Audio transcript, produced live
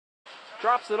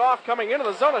Drops it off, coming into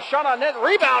the zone. A shot on net.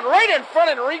 Rebound right in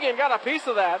front, and Regan got a piece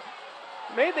of that.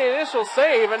 Made the initial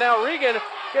save, and now Regan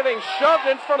getting shoved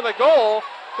in front of the goal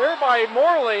there by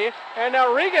Morley. And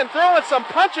now Regan throwing some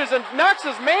punches and knocks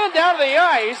his man down to the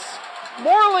ice.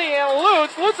 Morley and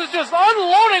Lutz. Lutz is just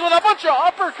unloading with a bunch of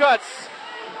uppercuts.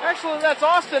 Actually, that's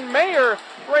Austin Mayer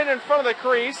right in front of the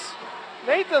crease.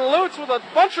 Nathan Lutz with a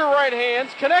bunch of right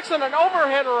hands. Connects on an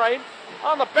overhead right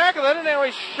on the back of that, and now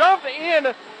he's shoved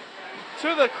in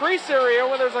to the crease area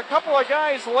where there's a couple of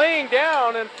guys laying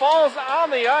down and falls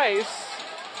on the ice.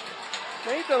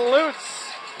 Nathan Lutz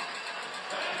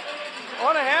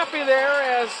unhappy there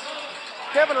as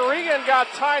Kevin Regan got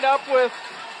tied up with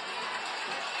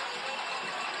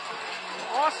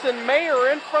Austin Mayer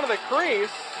in front of the crease.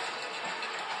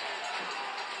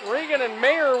 Regan and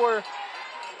Mayer were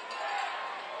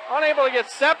unable to get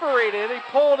separated. He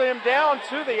pulled him down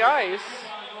to the ice.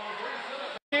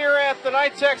 Here at the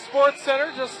NITEC Sports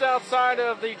Center, just outside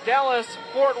of the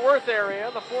Dallas-Fort Worth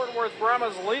area. The Fort Worth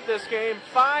Brahmas lead this game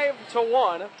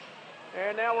 5-1.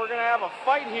 And now we're going to have a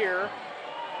fight here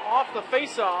off the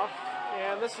face-off.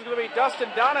 And this is going to be Dustin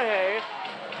Donahue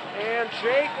and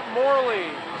Jake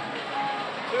Morley.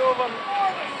 Two of them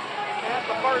at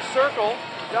the far circle.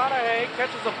 Donahue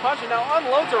catches a punch and now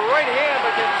unloads a right hand,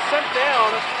 but gets sent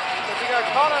down as he got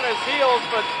caught on his heels,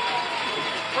 but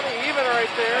pretty even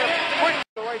right there. Quick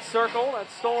the right circle.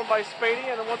 That's stolen by Spady,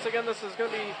 and once again this is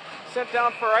going to be sent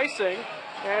down for icing.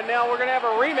 And now we're going to have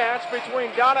a rematch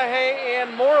between Donahue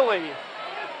and Morley.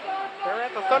 They're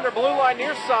at the Thunder blue line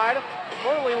near side.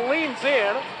 Morley leans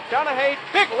in. Donahue,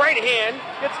 big right hand,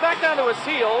 gets back down to his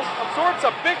heels, absorbs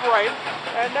a big right,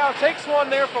 and now takes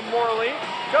one there from Morley.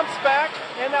 Jumps back,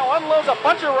 and now unloads a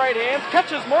bunch of right hands,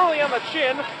 catches Morley on the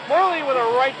chin. Morley with a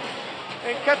right,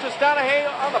 and catches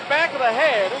Donahue on the back of the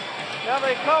head. Now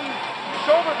they come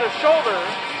shoulder to shoulder.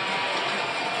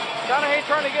 Donahue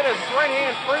trying to get his right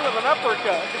hand free with an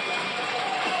uppercut.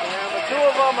 And the two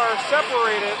of them are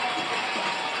separated.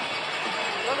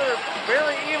 Another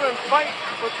very even fight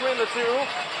between the two.